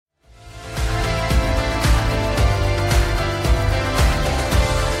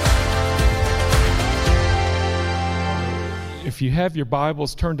If you have your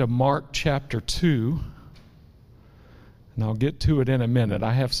Bibles, turn to Mark chapter 2, and I'll get to it in a minute.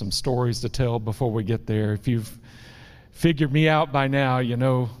 I have some stories to tell before we get there. If you've figured me out by now, you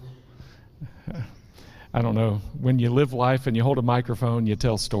know, I don't know, when you live life and you hold a microphone, you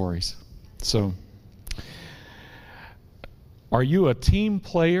tell stories. So, are you a team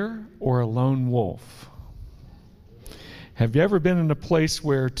player or a lone wolf? Have you ever been in a place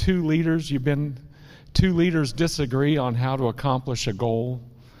where two leaders disagree on how to accomplish a goal?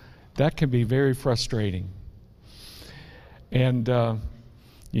 That can be very frustrating. And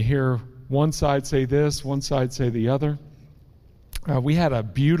you hear one side say this, one side say the other. We had a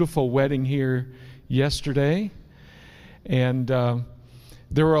beautiful wedding here yesterday, and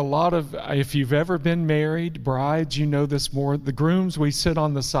there were a lot of, if you've ever been married, brides, you know this more. The grooms, we sit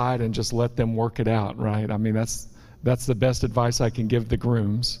on the side and just let them work it out, right? I mean, that's the best advice I can give the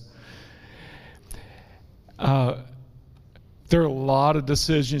grooms. There are a lot of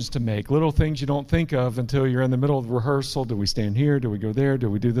decisions to make, little things you don't think of until you're in the middle of the rehearsal. Do we stand here? Do we go there? Do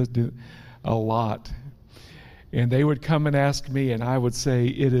we do this? A lot. And they would come and ask me, and I would say,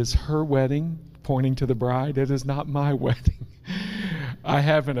 it is her wedding, pointing to the bride. It is not my wedding. I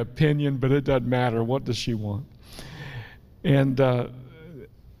have an opinion, but it doesn't matter. What does she want? And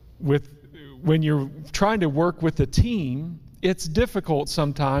when you're trying to work with a team, it's difficult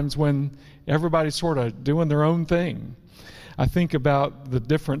sometimes when everybody's sort of doing their own thing. I think about the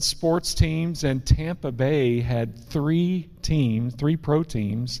different sports teams, and Tampa Bay had three pro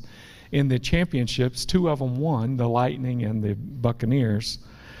teams in the championships. Two of them won, the Lightning and the Buccaneers.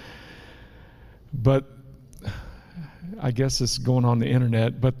 But I guess it's going on the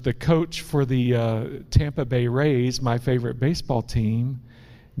internet, but the coach for the Tampa Bay Rays, my favorite baseball team,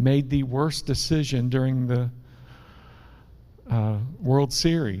 made the worst decision during the World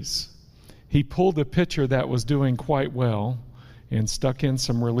Series. He pulled a pitcher that was doing quite well and stuck in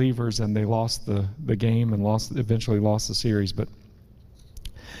some relievers, and they lost the game and eventually lost the series. But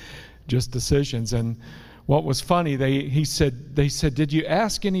just decisions. And what was funny, they said, did you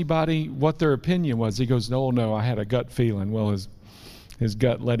ask anybody what their opinion was? He goes, no, I had a gut feeling. Well, his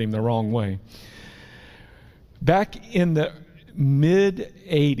gut led him the wrong way. Back in the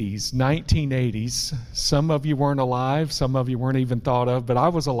mid-'80s, 1980s, some of you weren't alive, some of you weren't even thought of, but I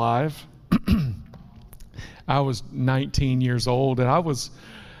was alive. I was 19 years old, and I was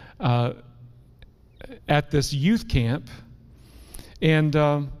at this youth camp. And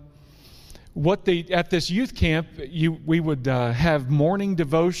at this youth camp, we would have morning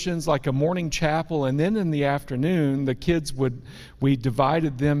devotions, like a morning chapel, and then in the afternoon, the kids we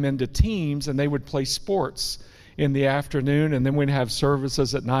divided them into teams, and they would play sports in the afternoon, and then we'd have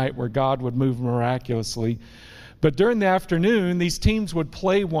services at night where God would move miraculously. But during the afternoon, these teams would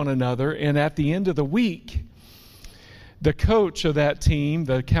play one another, and at the end of the week, the coach of that team,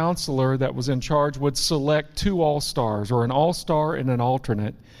 the counselor that was in charge, would select two all-stars, or an all-star and an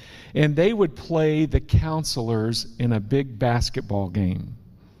alternate, and they would play the counselors in a big basketball game.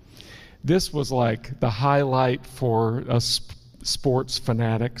 This was like the highlight for us sports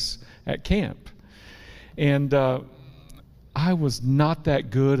fanatics at camp. And I was not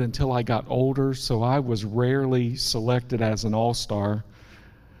that good until I got older, so I was rarely selected as an all-star.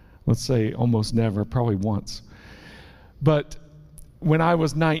 Let's say almost never, probably once. But when I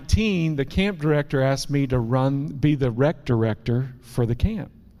was 19, the camp director asked me to be the rec director for the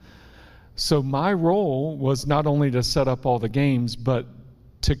camp. So my role was not only to set up all the games, but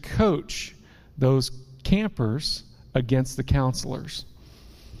to coach those campers against the counselors.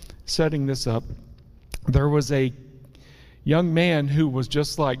 Setting this up, there was a young man who was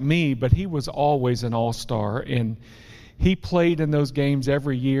just like me, but he was always an all-star, and he played in those games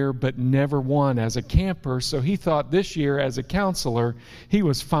every year, but never won as a camper. So he thought this year, as a counselor, he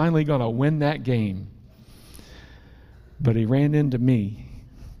was finally going to win that game. But he ran into me.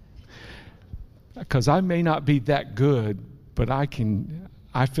 Because I may not be that good, but I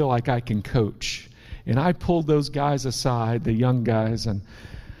feel like I can coach. And I pulled those guys aside, the young guys, and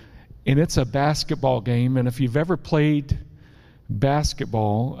it's a basketball game. And if you've ever played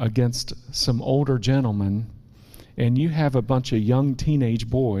basketball against some older gentlemen, and you have a bunch of young teenage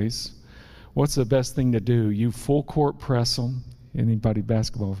boys, what's the best thing to do? You full court press them. Anybody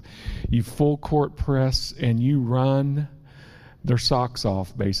basketball? You full court press and you run their socks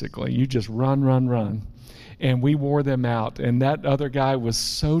off, basically. You just run. And we wore them out. And that other guy was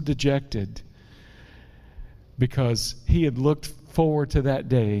so dejected because he had looked forward to that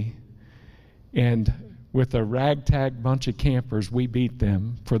day. And with a ragtag bunch of campers, we beat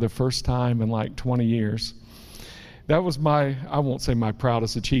them for the first time in like 20 years. That was I won't say my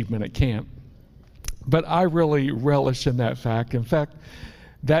proudest achievement at camp. But I really relish in that fact. In fact,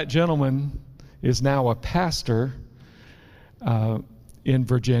 that gentleman is now a pastor in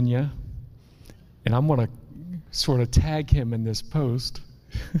Virginia, and I'm going to sort of tag him in this post.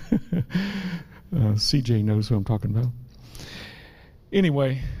 CJ knows who I'm talking about.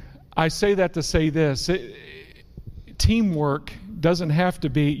 Anyway, I say that to say this. Teamwork doesn't have to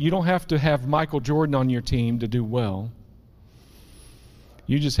be, you don't have to have Michael Jordan on your team to do well.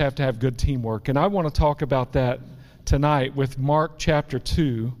 You just have to have good teamwork. And I want to talk about that tonight with Mark chapter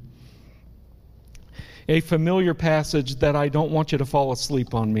 2, a familiar passage that I don't want you to fall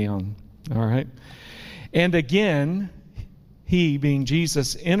asleep on me on. All right? And again, he, being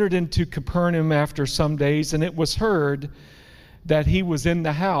Jesus, entered into Capernaum after some days, and it was heard that he was in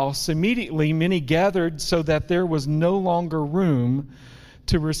the house. Immediately many gathered so that there was no longer room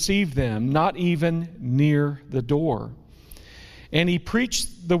to receive them, not even near the door. And he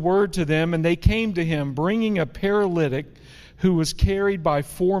preached the word to them, and they came to him, bringing a paralytic who was carried by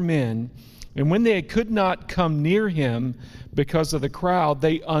 4 men. And when they could not come near him because of the crowd,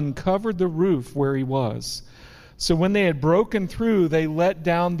 they uncovered the roof where he was. So when they had broken through, they let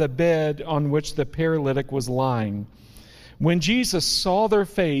down the bed on which the paralytic was lying. When Jesus saw their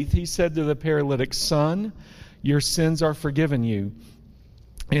faith, he said to the paralytic, "Son, your sins are forgiven you."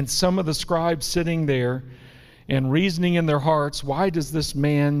 And some of the scribes sitting there and reasoning in their hearts, "Why does this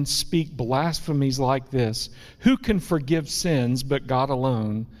man speak blasphemies like this? Who can forgive sins but God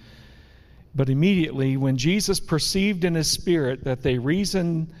alone?" But immediately, when Jesus perceived in his spirit that they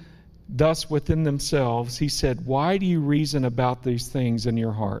reasoned thus within themselves, he said, "Why do you reason about these things in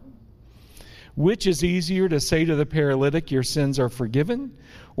your heart? Which is easier, to say to the paralytic, 'Your sins are forgiven,'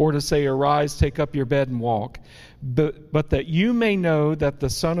 or to say, 'Arise, take up your bed and walk'? But that you may know that the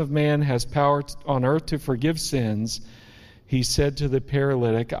Son of Man has power on earth to forgive sins," he said to the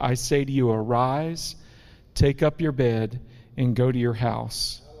paralytic, "I say to you, arise, take up your bed, and go to your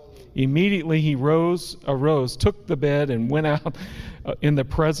house." Immediately he arose, took the bed, and went out in the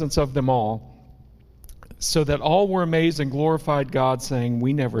presence of them all, so that all were amazed and glorified God, saying,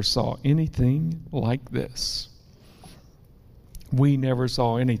 "We never saw anything like this." We never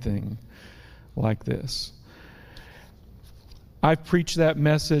saw anything like this. I've preached that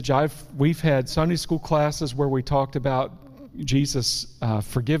message. We've had Sunday school classes where we talked about Jesus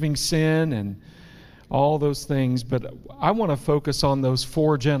forgiving sin and all those things, but I want to focus on those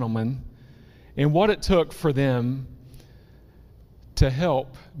 4 gentlemen and what it took for them to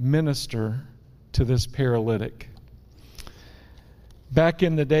help minister to this paralytic. Back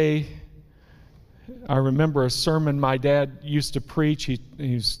in the day, I remember a sermon my dad used to preach.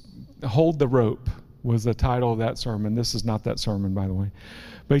 He's "Hold the Rope" was the title of that sermon. This is not that sermon, by the way.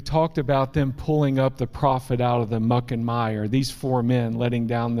 But he talked about them pulling up the prophet out of the muck and mire. These 4 men letting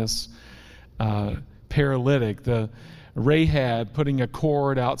down this paralytic. The Rahab putting a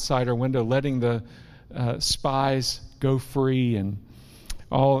cord outside her window, letting the spies go free, and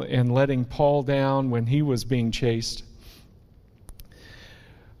letting Paul down when he was being chased.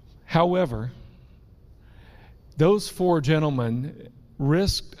 However, those 4 gentlemen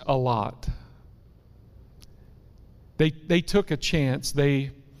risked a lot. They took a chance.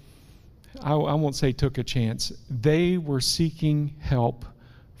 I won't say took a chance. They were seeking help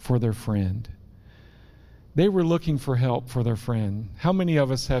for their friend. They were looking for help for their friend. How many of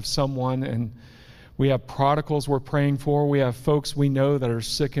us have someone, and we have prodigals we're praying for. We have folks we know that are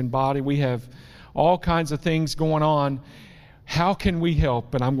sick in body. We have all kinds of things going on. How can we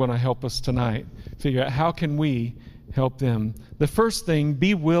help? And I'm going to help us tonight figure out how can we help them. The first thing,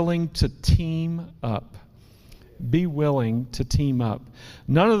 be willing to team up. Be willing to team up.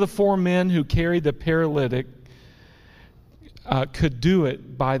 None of the 4 men who carried the paralytic could do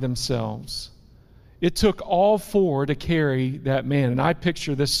it by themselves. It took all 4 to carry that man. And I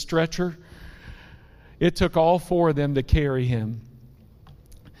picture this stretcher. It took all 4 of them to carry him.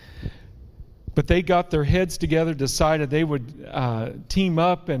 But they got their heads together, decided they would team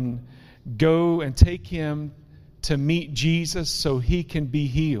up and go and take him to meet Jesus so he can be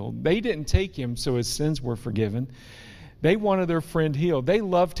healed. They didn't take him so his sins were forgiven. They wanted their friend healed. They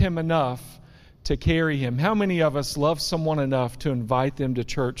loved him enough to carry him. How many of us love someone enough to invite them to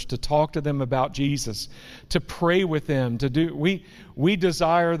church, to talk to them about Jesus, to pray with them, to do? We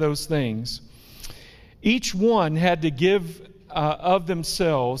desire those things. Each one had to give of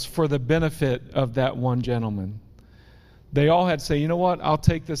themselves for the benefit of that one gentleman. They all had to say, "You know what? I'll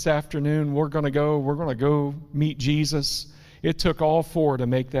take this afternoon. We're going to go meet Jesus." It took all 4 to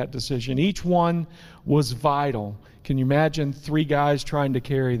make that decision. Each one was vital. Can you imagine 3 guys trying to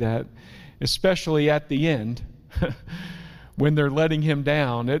carry that? Especially at the end, when they're letting him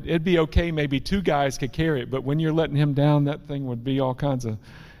down. It'd be okay, maybe 2 guys could carry it, but when you're letting him down, that thing would be all kinds of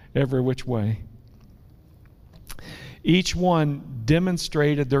every which way. Each one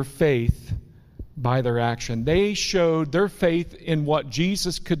demonstrated their faith by their action. They showed their faith in what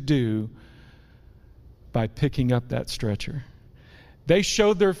Jesus could do by picking up that stretcher. They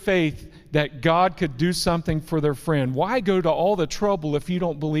showed their faith that God could do something for their friend. Why go to all the trouble if you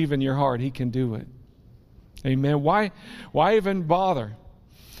don't believe in your heart He can do it? Amen. Why even bother?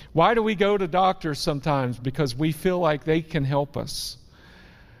 Why do we go to doctors sometimes? Because we feel like they can help us.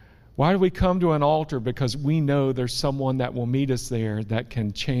 Why do we come to an altar? Because we know there's someone that will meet us there that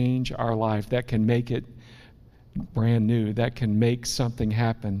can change our life, that can make it brand new, that can make something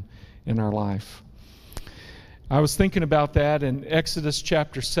happen in our life. I was thinking about that in Exodus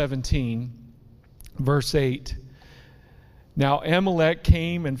chapter 17, verse 8. Now Amalek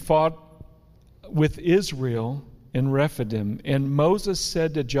came and fought with Israel in Rephidim, and Moses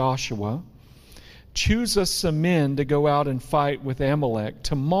said to Joshua, "Choose us some men to go out and fight with Amalek.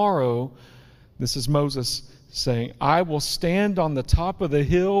 Tomorrow," this is Moses saying, "I will stand on the top of the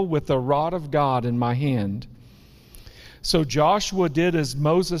hill with the rod of God in my hand." So Joshua did as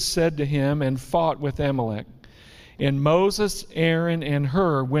Moses said to him and fought with Amalek. And Moses, Aaron, and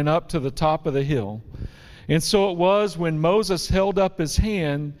Hur went up to the top of the hill. And so it was when Moses held up his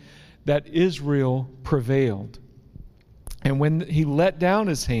hand that Israel prevailed. And when he let down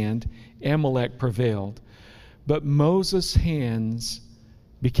his hand, Amalek prevailed. But Moses' hands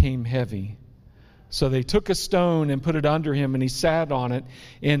became heavy. So they took a stone and put it under him, and he sat on it.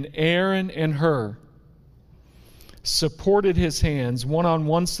 And Aaron and Hur supported his hands, one on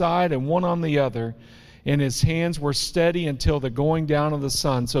one side and one on the other. And his hands were steady until the going down of the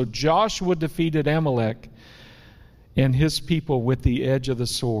sun. So Joshua defeated Amalek and his people with the edge of the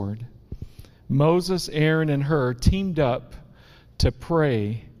sword. Moses, Aaron, and Hur teamed up to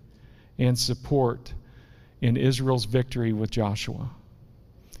pray and support in Israel's victory with Joshua.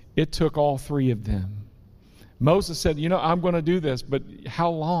 It took all 3 of them. Moses said, I'm going to do this, but how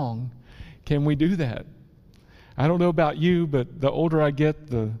long can we do that? I don't know about you, but the older I get,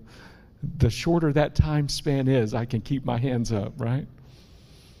 the shorter that time span is. I can keep my hands up, right?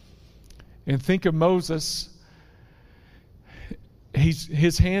 And think of Moses.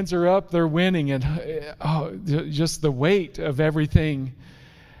 His hands are up, they're winning, and just the weight of everything.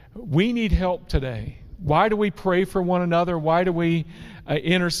 We need help today. Why do we pray for one another? Why do we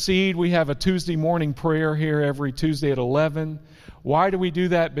intercede? We have a Tuesday morning prayer here every Tuesday at 11. Why do we do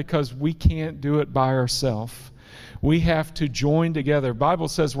that? Because we can't do it by ourselves. We have to join together. The Bible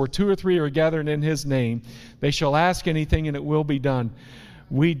says where 2 or 3 are gathered in His name, they shall ask anything and it will be done.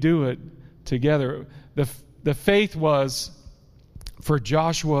 We do it together. The faith was for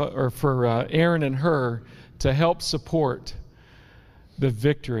Joshua or for Aaron and Hur to help support the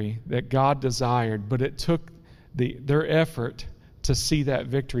victory that God desired, but it took their effort to see that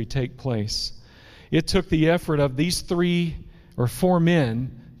victory take place. It took the effort of these 3 or 4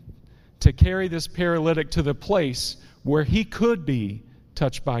 men to carry this paralytic to the place where he could be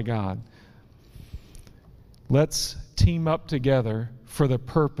touched by God. Let's team up together for the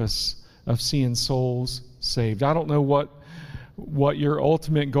purpose of seeing souls saved. I don't know what your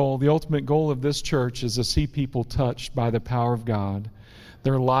ultimate goal, the ultimate goal of this church is to see people touched by the power of God.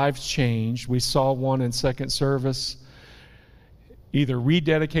 Their lives changed. We saw one in second service either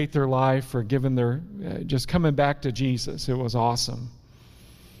rededicate their life or given their, just coming back to Jesus. It was awesome.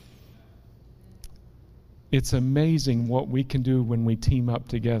 It's amazing what we can do when we team up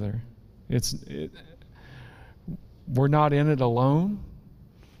together. We're not in it alone.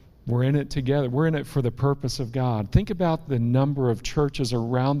 We're in it together. We're in it for the purpose of God. Think about the number of churches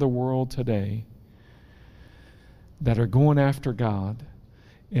around the world today that are going after God.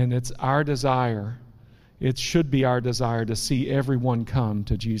 And it's our desire, it should be our desire to see everyone come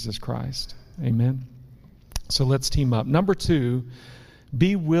to Jesus Christ. Amen? So let's team up. Number 2,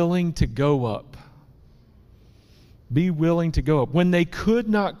 be willing to go up. Be willing to go up. When they could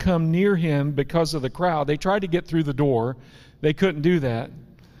not come near him because of the crowd, they tried to get through the door. They couldn't do that.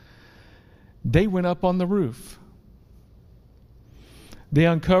 They went up on the roof. They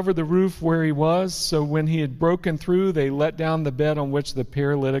uncovered the roof where he was, so when he had broken through, they let down the bed on which the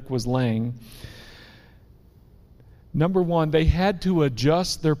paralytic was laying. Number 1, they had to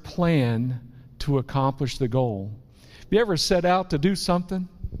adjust their plan to accomplish the goal. Have you ever set out to do something?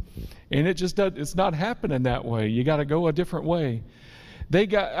 And it's not happening that way. You got to go a different way.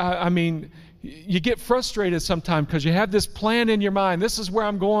 You get frustrated sometimes because you have this plan in your mind. This is where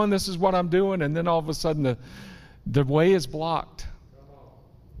I'm going. This is what I'm doing. And then all of a sudden the way is blocked.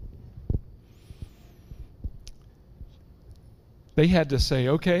 They had to say,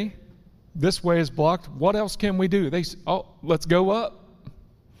 okay, this way is blocked. What else can we do? Let's go up.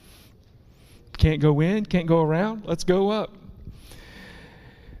 Can't go in, can't go around. Let's go up.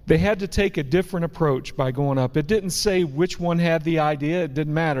 They had to take a different approach by going up. It didn't say which one had the idea. It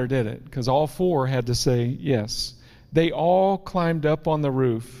didn't matter, did it? Because all four had to say yes. They all climbed up on the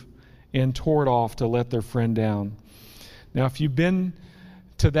roof and tore it off to let their friend down. Now, if you've been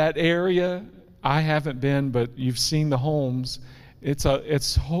to that area, I haven't been, but you've seen the homes.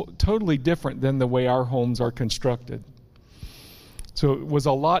 It's totally different than the way our homes are constructed. So it was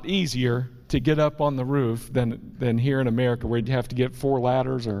a lot easier to get up on the roof than here in America, where you'd have to get 4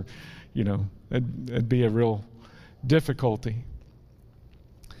 ladders, or, it'd be a real difficulty.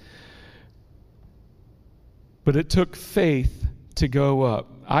 But it took faith to go up.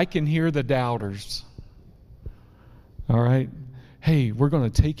 I can hear the doubters. All right? Hey, we're going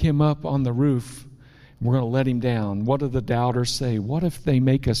to take him up on the roof. We're going to let him down. What do the doubters say? What if they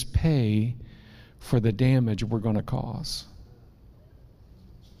make us pay for the damage we're going to cause?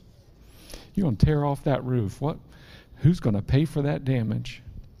 You're going to tear off that roof. Who's going to pay for that damage?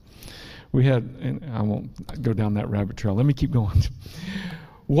 And I won't go down that rabbit trail. Let me keep going.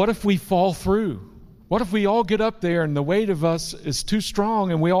 What if we fall through? What if we all get up there and the weight of us is too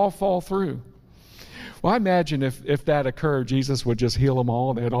strong and we all fall through? Well, I imagine if that occurred, Jesus would just heal them all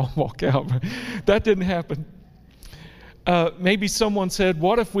and they'd all walk out. But that didn't happen. Maybe someone said,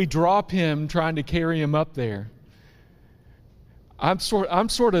 what if we drop him trying to carry him up there? I'm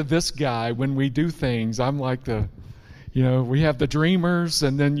sort of this guy when we do things. I'm like we have the dreamers,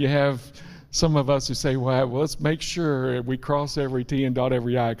 and then you have some of us who say, well, let's make sure we cross every T and dot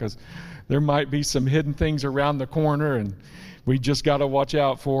every I, because there might be some hidden things around the corner, and we just got to watch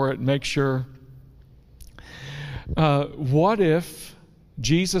out for it and make sure. What if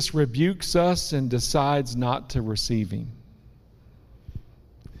Jesus rebukes us and decides not to receive him?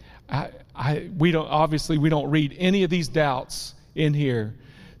 We don't read any of these doubts in here.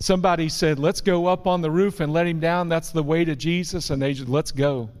 Somebody said, let's go up on the roof and let him down. That's the way to Jesus. And they just, let's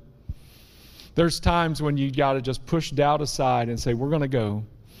go. There's times when you got to just push doubt aside and say, we're going to go.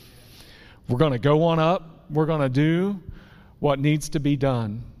 We're going to go on up. We're going to do what needs to be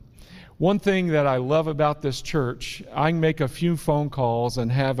done. One thing that I love about this church, I can make a few phone calls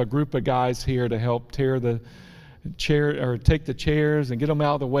and have a group of guys here to help tear the chair or take the chairs and get them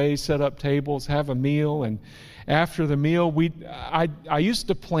out of the way, set up tables, have a meal, and after the meal, I used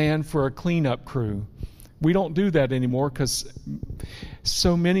to plan for a cleanup crew. We don't do that anymore because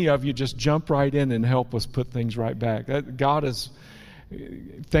so many of you just jump right in and help us put things right back.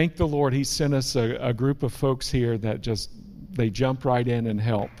 Thank the Lord, He sent us a group of folks here that they jump right in and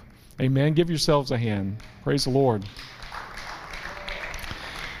help. Amen. Give yourselves a hand. Praise the Lord.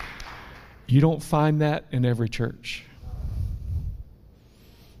 You don't find that in every church.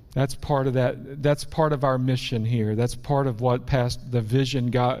 That's part of that. That's part of our mission here. That's part of what the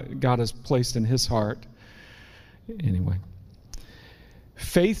vision God has placed in His heart. Anyway,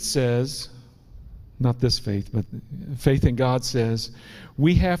 faith says, not this faith, but faith in God says,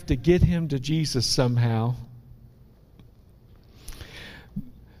 we have to get him to Jesus somehow.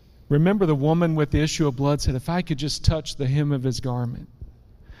 Remember the woman with the issue of blood said, if I could just touch the hem of his garment.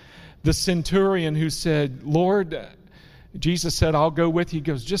 The centurion who said, Lord, Jesus said, I'll go with you. He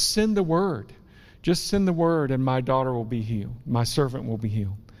goes, just send the word. Just send the word and my daughter will be healed. My servant will be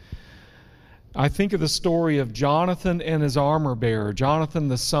healed. I think of the story of Jonathan and his armor bearer. Jonathan,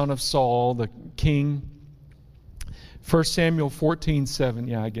 the son of Saul, the king. 1 Samuel 14:7.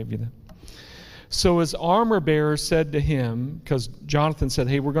 Yeah, I gave you that. So his armor bearer said to him, because Jonathan said,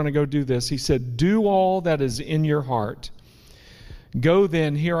 hey, we're going to go do this. He said, do all that is in your heart. Go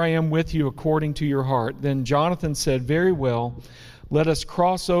then, here I am with you according to your heart. Then Jonathan said, very well, let us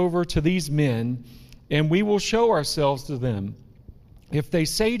cross over to these men, and we will show ourselves to them. If they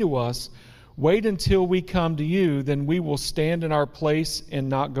say to us, wait until we come to you, then we will stand in our place and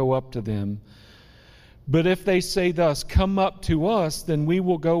not go up to them. But if they say thus, come up to us, then we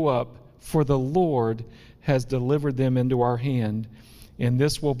will go up, for the Lord has delivered them into our hand, and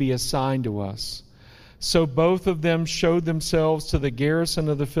this will be a sign to us. So both of them showed themselves to the garrison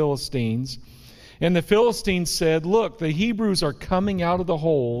of the Philistines. And the Philistines said, look, the Hebrews are coming out of the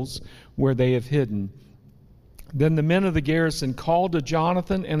holes where they have hidden. Then the men of the garrison called to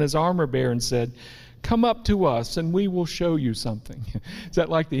Jonathan and his armor bearer and said, come up to us and we will show you something. Is that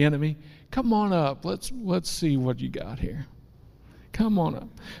like the enemy? Come on up. Let's see what you got here. Come on up.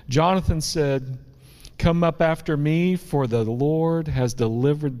 Jonathan said, come up after me, for the Lord has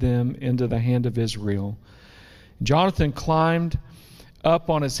delivered them into the hand of Israel. Jonathan climbed up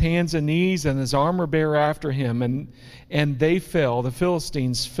on his hands and knees, and his armor bearer after him, and they fell. The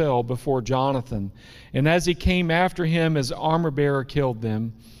Philistines fell before Jonathan. And as he came after him, his armor bearer killed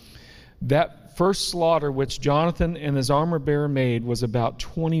them. That first slaughter which Jonathan and his armor bearer made was about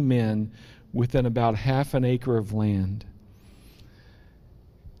 20 men within about half an acre of land.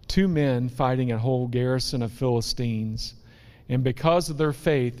 2 men fighting a whole garrison of Philistines. And because of their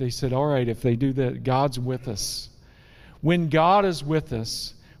faith, they said, all right, if they do that, God's with us. When God is with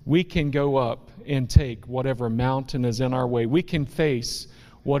us, we can go up and take whatever mountain is in our way. We can face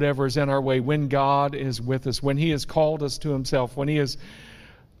whatever is in our way when God is with us, when He has called us to Himself, when He has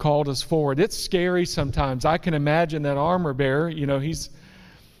called us forward. It's scary sometimes. I can imagine that armor bearer,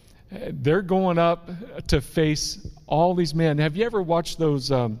 they're going up to face all these men. Have you ever watched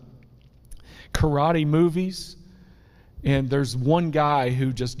those karate movies? And there's one guy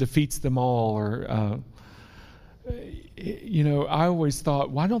who just defeats them all, or I always thought,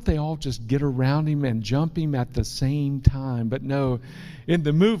 why don't they all just get around him and jump him at the same time? But no, in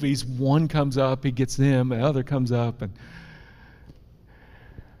the movies, one comes up, he gets them, the other comes up. And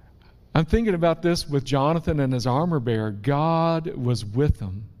I'm thinking about this with Jonathan and his armor bearer. God was with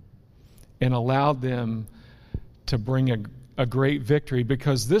them and allowed them to bring a great victory,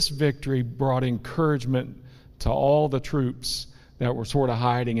 because this victory brought encouragement to all the troops that were sort of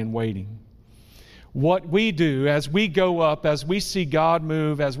hiding and waiting. What we do as we go up, as we see God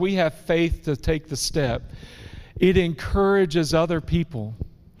move, as we have faith to take the step, it encourages other people.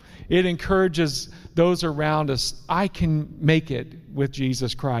 It encourages those around us. I can make it with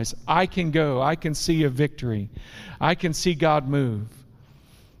Jesus Christ. I can go. I can see a victory. I can see God move.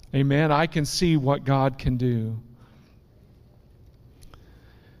 Amen. I can see what God can do.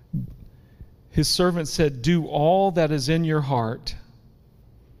 His servant said, do all that is in your heart.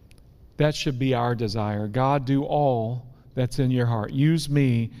 That should be our desire. God, do all that's in your heart. Use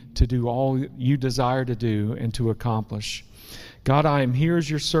me to do all you desire to do and to accomplish. God, I am here as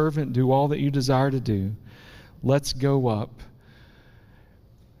your servant. Do all that you desire to do. Let's go up.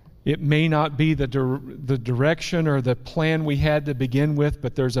 It may not be the direction or the plan we had to begin with,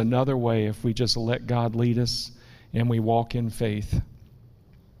 but there's another way if we just let God lead us and we walk in faith.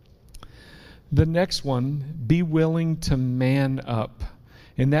 The next one, be willing to man up.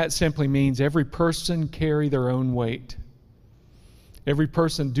 And that simply means every person carry their own weight. Every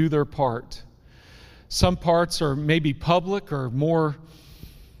person do their part. Some parts are maybe public or more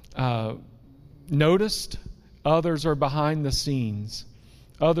noticed. Others are behind the scenes.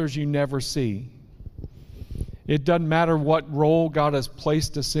 Others you never see. It doesn't matter what role God has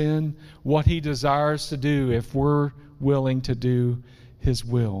placed us in, what He desires to do, if we're willing to do His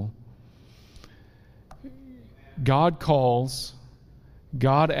will. God calls,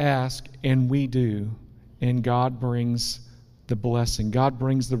 God asks, and we do. And God brings the blessing. God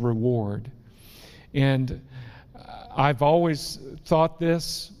brings the reward. And I've always thought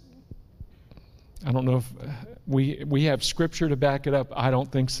this. I don't know if we have scripture to back it up. I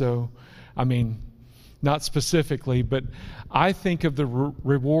don't think so. I mean, not specifically, but I think of the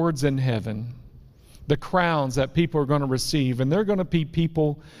rewards in heaven, the crowns that people are going to receive. And they're going to be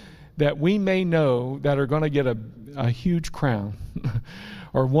people that we may know that are going to get a huge crown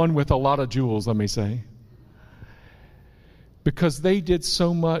or one with a lot of jewels, let me say, because they did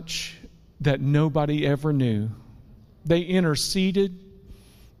so much that nobody ever knew. They interceded,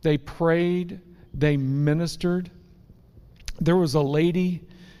 they prayed, they ministered. There was a lady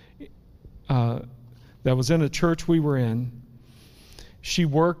that was in a church we were in. She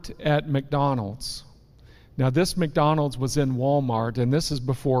worked at McDonald's. Now, this McDonald's was in Walmart, and this is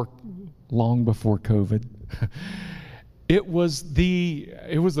long before COVID. It was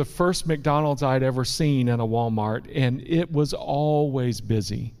the first McDonald's I'd ever seen in a Walmart, and it was always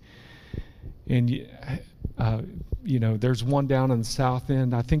busy. And there's one down in the south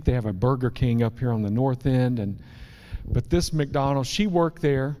end. I think they have a Burger King up here on the north end. But this McDonald's, she worked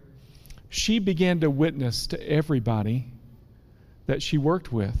there. She began to witness to everybody that she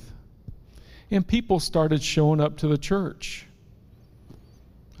worked with. And people started showing up to the church.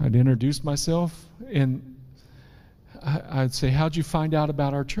 I'd introduce myself, and I'd say, how'd you find out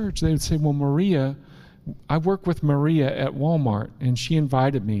about our church? They would say, well, Maria, I work with Maria at Walmart, and she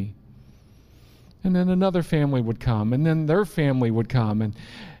invited me. And then another family would come, and then their family would come. And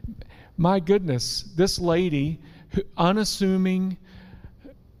my goodness, this lady, unassuming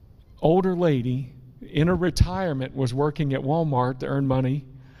older lady in a retirement, was working at Walmart to earn money,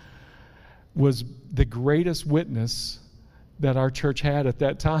 was the greatest witness that our church had at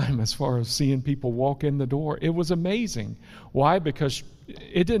that time as far as seeing people walk in the door. It was amazing. Why? Because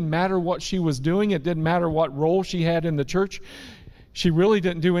it didn't matter what she was doing. It didn't matter what role she had in the church. She really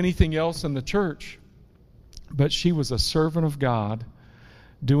didn't do anything else in the church, but she was a servant of God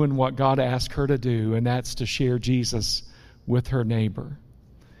doing what God asked her to do, and that's to share Jesus with her neighbor.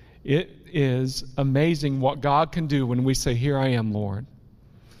 It is amazing what God can do when we say, "Here I am, Lord."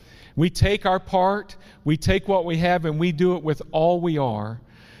 We take our part, we take what we have, and we do it with all we are.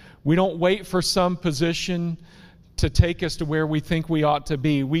 We don't wait for some position to take us to where we think we ought to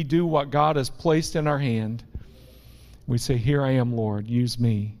be. We do what God has placed in our hand. We say, "Here I am, Lord, use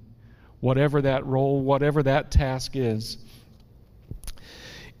me." Whatever that role, whatever that task is.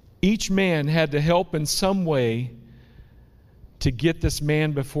 Each man had to help in some way to get this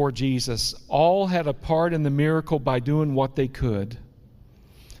man before Jesus. All had a part in the miracle by doing what they could.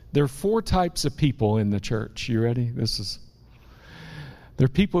 There are 4 types of people in the church. You ready? There are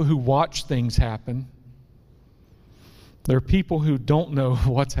people who watch things happen. There are people who don't know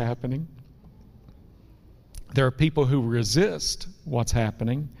what's happening. There are people who resist what's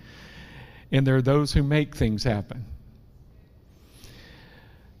happening. And there are those who make things happen.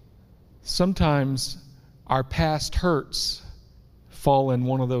 Sometimes our past hurts fall in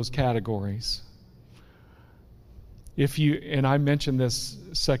one of those categories. And I mentioned this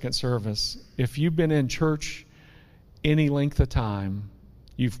second service, if you've been in church any length of time,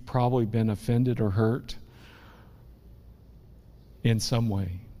 you've probably been offended or hurt in some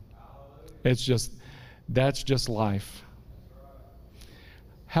way. That's just life.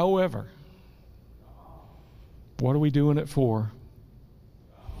 However, what are we doing it for?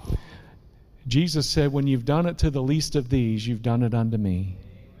 Jesus said, "When you've done it to the least of these, you've done it unto me."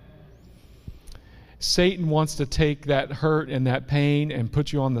 Satan wants to take that hurt and that pain and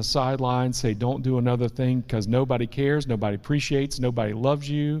put you on the sideline, say, "Don't do another thing because nobody cares, nobody appreciates, nobody loves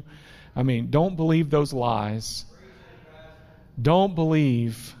you." I mean, don't believe those lies. Don't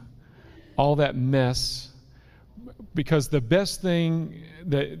believe all that mess, because the best thing,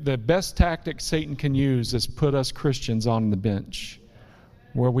 the best tactic Satan can use is put us Christians on the bench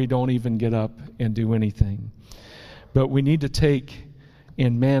where we don't even get up and do anything. But we need to take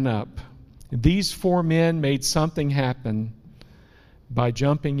and man up. These 4 men made something happen by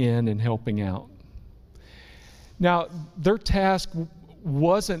jumping in and helping out. Now, their task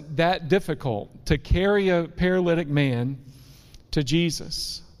wasn't that difficult, to carry a paralytic man to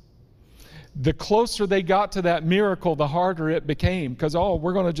Jesus. The closer they got to that miracle, the harder it became, because,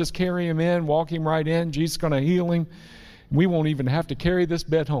 we're going to just carry him in, walk him right in, Jesus is going to heal him. We won't even have to carry this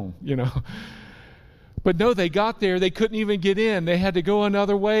bed home, But no, they got there. They couldn't even get in. They had to go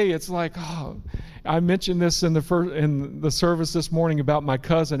another way. It's like, I mentioned this in the service this morning about my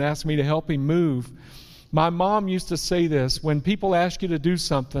cousin asked me to help him move. My mom used to say this: when people ask you to do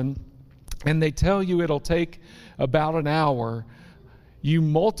something and they tell you it'll take about an hour, you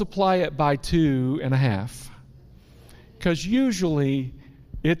multiply it by 2.5. Because usually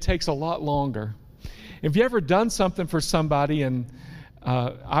it takes a lot longer. Have you ever done something for somebody and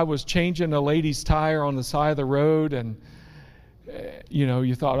I was changing a lady's tire on the side of the road, and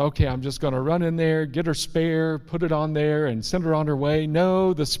you thought, okay, I'm just going to run in there, get her spare, put it on there, and send her on her way.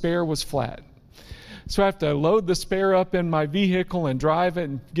 No, the spare was flat. So I have to load the spare up in my vehicle and drive it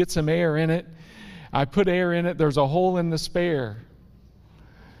and get some air in it. I put air in it. There's a hole in the spare.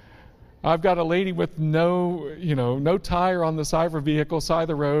 I've got a lady with no tire on the side of her vehicle, side of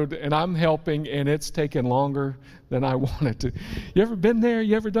the road, and I'm helping, and it's taking longer than I want it to. You ever been there?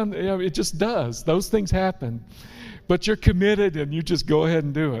 You ever done? It just does. Those things happen. But you're committed, and you just go ahead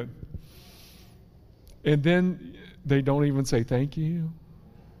and do it. And then they don't even say thank you.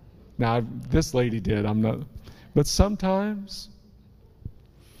 Now, this lady did. I'm not. But sometimes.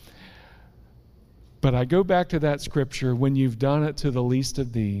 But I go back to that scripture, when you've done it to the least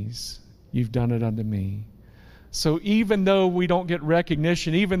of these, you've done it unto me. So even though we don't get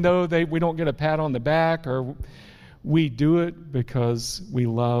recognition, even though we don't get a pat on the back, or we do it because we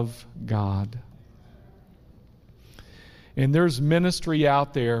love God. And there's ministry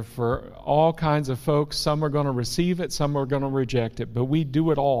out there for all kinds of folks. Some are going to receive it, some are going to reject it. But we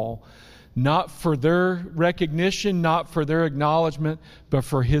do it all, not for their recognition, not for their acknowledgement, but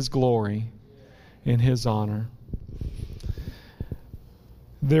for His glory and His honor.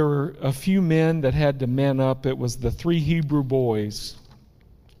 There were a few men that had to man up. It was the 3 Hebrew boys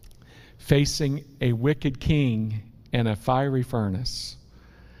facing a wicked king and a fiery furnace.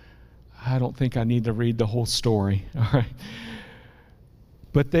 I don't think I need to read the whole story. All right.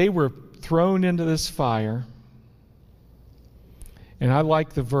 But they were thrown into this fire. And I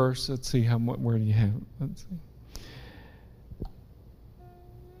like the verse. Let's see, where do you have it? Let's see.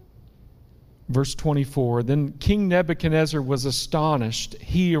 Verse 24, then King Nebuchadnezzar was astonished.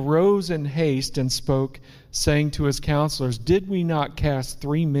 He arose in haste and spoke, saying to his counselors, did we not cast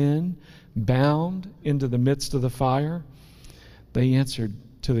 3 men bound into the midst of the fire? They answered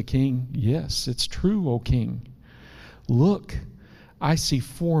to the king, yes, it's true, O king. Look, I see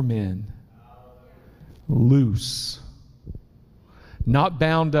 4 men loose, not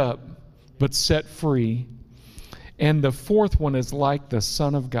bound up, but set free. And the 4th one is like the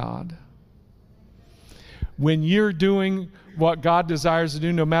Son of God. When you're doing what God desires to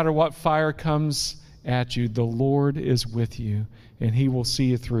do, no matter what fire comes at you, the Lord is with you, and He will see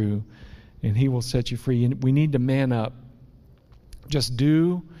you through, and He will set you free. And we need to man up. Just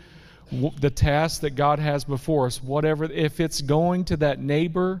do the task that God has before us. Whatever, if it's going to that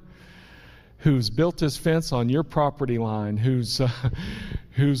neighbor who's built his fence on your property line,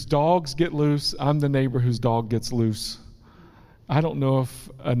 whose dogs get loose, I'm the neighbor whose dog gets loose. I don't know if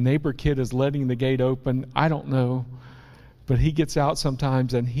a neighbor kid is letting the gate open. I don't know. But he gets out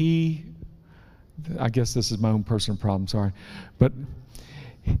sometimes and I guess this is my own personal problem, sorry. But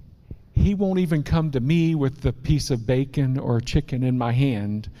he won't even come to me with the piece of bacon or chicken in my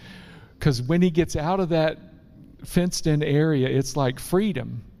hand. Because when he gets out of that fenced-in area, it's like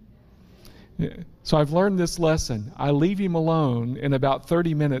freedom. So I've learned this lesson. I leave him alone. In about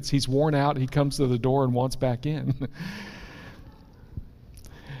 30 minutes, he's worn out. He comes to the door and wants back in.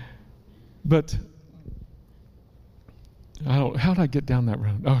 But how did I get down that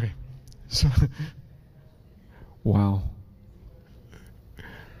road? Okay. So, wow.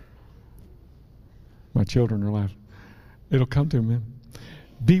 My children are laughing. It'll come to me.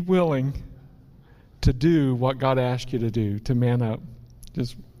 Be willing to do what God asked you to do, to man up.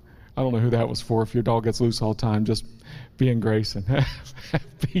 Just, I don't know who that was for. If your dog gets loose all the time, just be in grace and have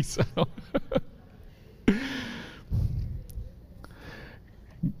peace out.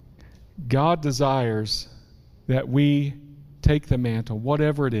 God desires that we take the mantle,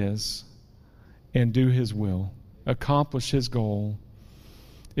 whatever it is, and do His will, accomplish His goal.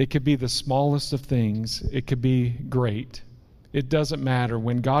 It could be the smallest of things. It could be great. It doesn't matter.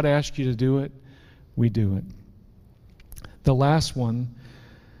 When God asks you to do it, we do it. The last one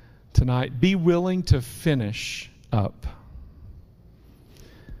tonight, be willing to finish up.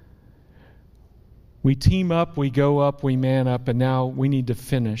 We team up, we go up, we man up, and now we need to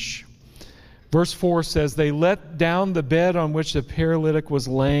finish. Verse 4 says, they let down the bed on which the paralytic was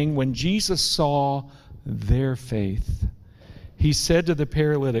laying. When Jesus saw their faith, He said to the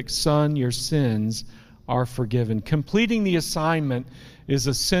paralytic, son, your sins are forgiven. Completing the assignment is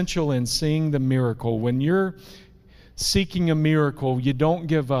essential in seeing the miracle. When you're seeking a miracle, you don't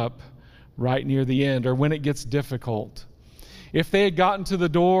give up right near the end or when it gets difficult. If they had gotten to the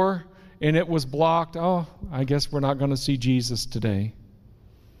door and it was blocked, I guess we're not going to see Jesus today.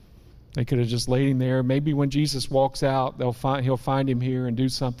 They could have just laid Him there. Maybe when Jesus walks out, He'll find Him here and do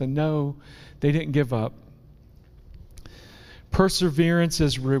something. No, they didn't give up. Perseverance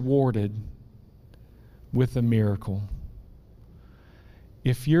is rewarded with a miracle.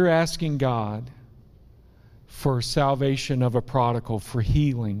 If you're asking God for salvation of a prodigal, for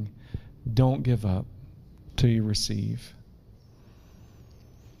healing, don't give up till you receive.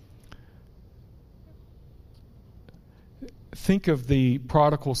 Think of the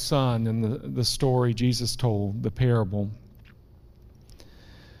prodigal son in the story Jesus told, the parable.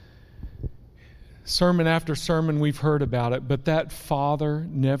 Sermon after sermon we've heard about it, but that father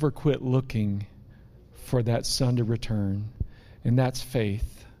never quit looking for that son to return. And that's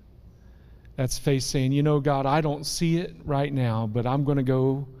faith. That's faith saying, you know, God, I don't see it right now, but I'm going to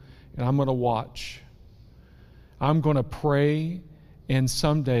go and I'm going to watch. I'm going to pray, and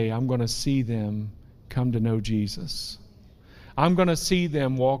someday I'm going to see them come to know Jesus. I'm going to see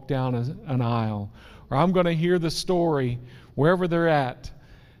them walk down an aisle, or I'm going to hear the story wherever they're at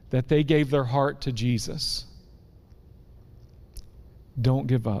that they gave their heart to Jesus. Don't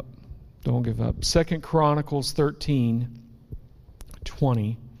give up. Don't give up. 2 Chronicles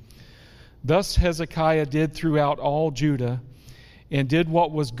 13:20. Thus Hezekiah did throughout all Judah, and did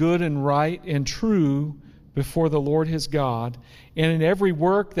what was good and right and true before the Lord his God, and in every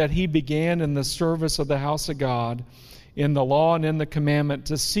work that he began in the service of the house of God, in the law and in the commandment,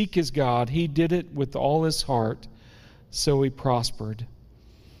 to seek his God, he did it with all his heart, so he prospered.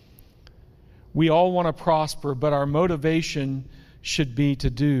 We all want to prosper, but our motivation should be to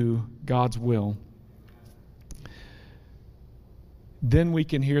do God's will. Then we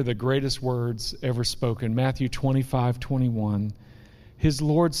can hear the greatest words ever spoken. Matthew 25:21. His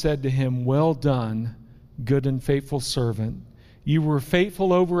Lord said to him, well done, good and faithful servant. You were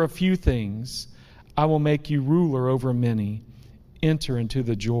faithful over a few things. I will make you ruler over many. Enter into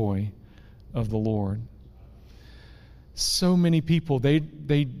the joy of the Lord. So many people,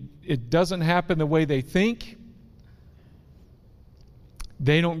 it doesn't happen the way they think.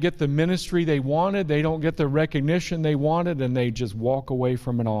 They don't get the ministry they wanted. They don't get the recognition they wanted, and they just walk away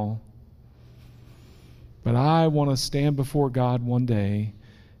from it all. But I want to stand before God one day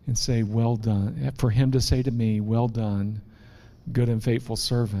and say, well done. For Him to say to me, well done, good and faithful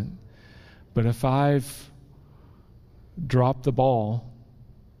servant. But if I've dropped the ball,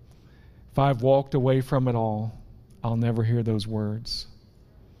 if I've walked away from it all, I'll never hear those words.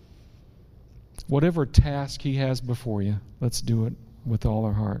 Whatever task He has before you, let's do it with all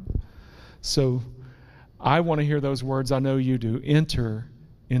our heart. So I want to hear those words. I know you do. Enter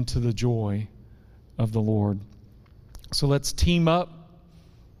into the joy of the Lord. So let's team up,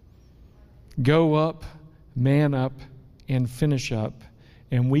 go up, man up, and finish up,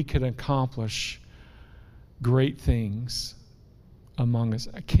 and we can accomplish great things among us.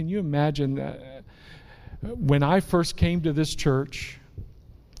 Can you imagine that? When I first came to this church,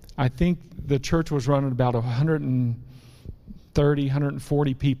 I think the church was running about 130,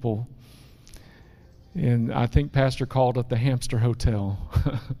 140 people. And I think Pastor called it the Hamster Hotel.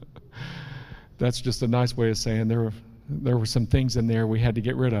 That's just a nice way of saying there were some things in there we had to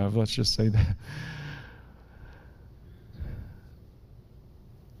get rid of. Let's just say that.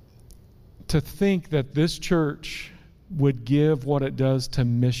 To think that this church would give what it does to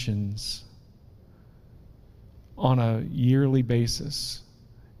missions on a yearly basis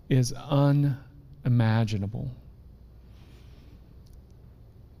is unimaginable.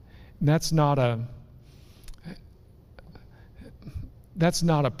 And that's not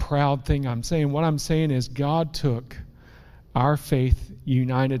a proud thing I'm saying. What I'm saying is God took our faith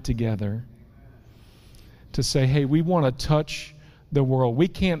united together to say, hey, we want to touch the world. We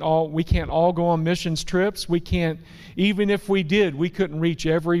can't all go on missions trips. We can't, even if we did, we couldn't reach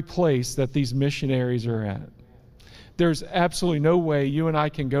every place that these missionaries are at. There's absolutely no way you and I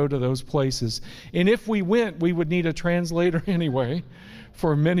can go to those places. And if we went, we would need a translator anyway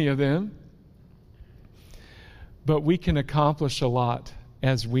for many of them. But we can accomplish a lot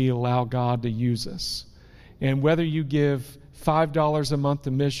as we allow God to use us. And whether you give $5 a month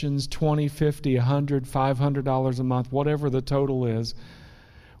to missions, $20, $50, $100, $500 a month, whatever the total is,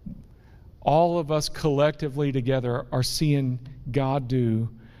 all of us collectively together are seeing God do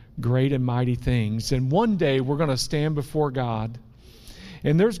great and mighty things. And one day we're going to stand before God,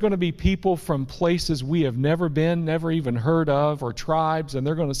 and there's going to be people from places we have never been, never even heard of, or tribes, and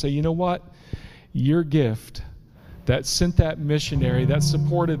they're going to say, you know what? Your gift that sent that missionary, that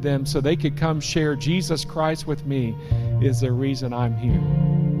supported them so they could come share Jesus Christ with me is the reason I'm here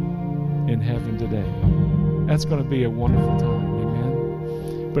in heaven today. That's going to be a wonderful time,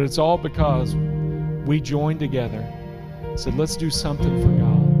 amen? But it's all because we joined together, said, let's do something for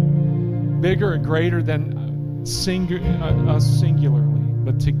God. Bigger and greater than us singularly,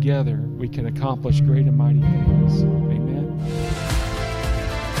 but together we can accomplish great and mighty things. Amen.